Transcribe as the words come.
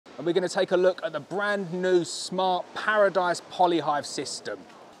and we're going to take a look at the brand new smart Paradise polyhive system.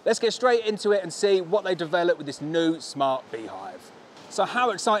 Let's get straight into it and see what they developed with this new smart beehive. So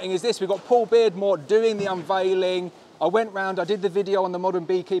how exciting is this? We've got Paul Beardmore doing the unveiling. I went round, I did the video on the Modern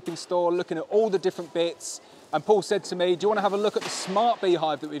Beekeeping store looking at all the different bits, and Paul said to me, do you want to have a look at the smart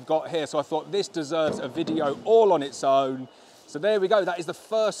beehive that we've got here? So I thought this deserves a video all on its own. So there we go, that is the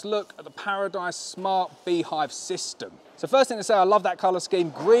first look at the Paradise Smart Beehive system. So first thing to say, I love that colour scheme,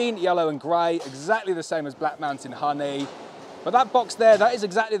 green, yellow and grey, exactly the same as Black Mountain Honey. But that box there, that is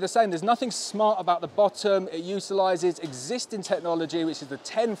exactly the same. There's nothing smart about the bottom. It utilises existing technology, which is the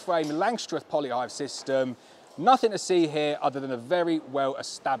 10-frame Langstroth polyhive system. Nothing to see here other than a very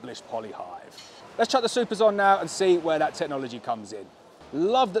well-established polyhive. Let's chuck the supers on now and see where that technology comes in.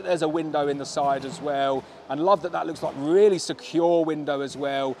 Love that there's a window in the side as well, and love that that looks like really secure window as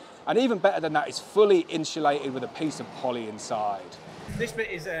well. And even better than that, it's fully insulated with a piece of poly inside. This bit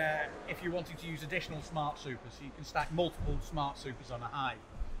is if you're wanting to use additional smart supers, so you can stack multiple smart supers on a hive.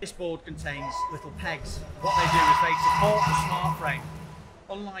 This board contains little pegs. What they do is they support the smart frame.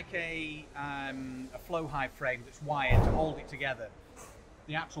 Unlike a flow hive frame that's wired to hold it together,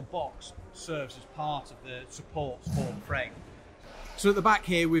 the actual box serves as part of the supports for the frame. So at the back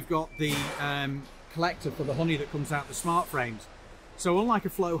here we've got the collector for the honey that comes out the smart frames. So unlike a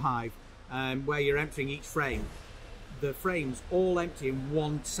flow hive where you're emptying each frame, the frames all empty in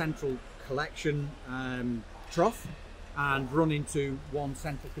one central collection trough and run into one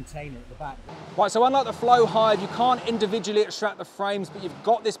central container at the back. Right, so unlike the flow hive, you can't individually extract the frames, but you've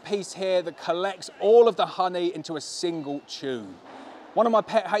got this piece here that collects all of the honey into a single tube. One of my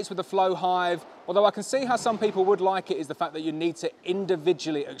pet hates with the flow hive, although I can see how some people would like it, is the fact that you need to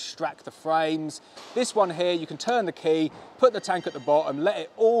individually extract the frames. This one here, you can turn the key, put the tank at the bottom, let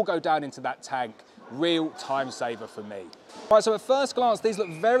it all go down into that tank. Real time saver for me. Right, so at first glance, these look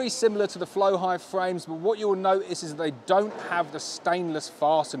very similar to the flow hive frames, but what you will notice is that they don't have the stainless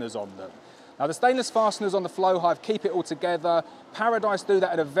fasteners on them. Now the stainless fasteners on the flow hive keep it all together. Paradise do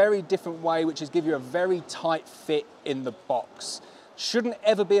that in a very different way, which is give you a very tight fit in the box. Shouldn't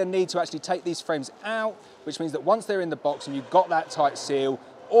ever be a need to actually take these frames out, which means that once they're in the box and you've got that tight seal,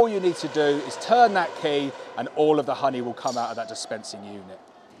 all you need to do is turn that key and all of the honey will come out of that dispensing unit.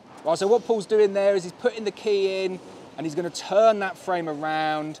 Right, so what Paul's doing there is he's putting the key in and he's going to turn that frame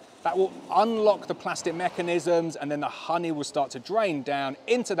around. That will unlock the plastic mechanisms and then the honey will start to drain down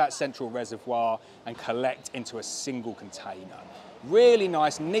into that central reservoir and collect into a single container. Really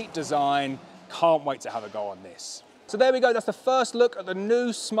nice, neat design. Can't wait to have a go on this. So there we go, that's the first look at the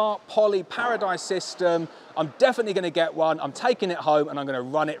new Smart Poly Paradise system. I'm definitely going to get one. I'm taking it home and I'm going to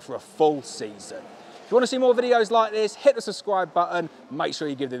run it for a full season. If you want to see more videos like this, hit the subscribe button. Make sure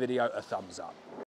you give the video a thumbs up.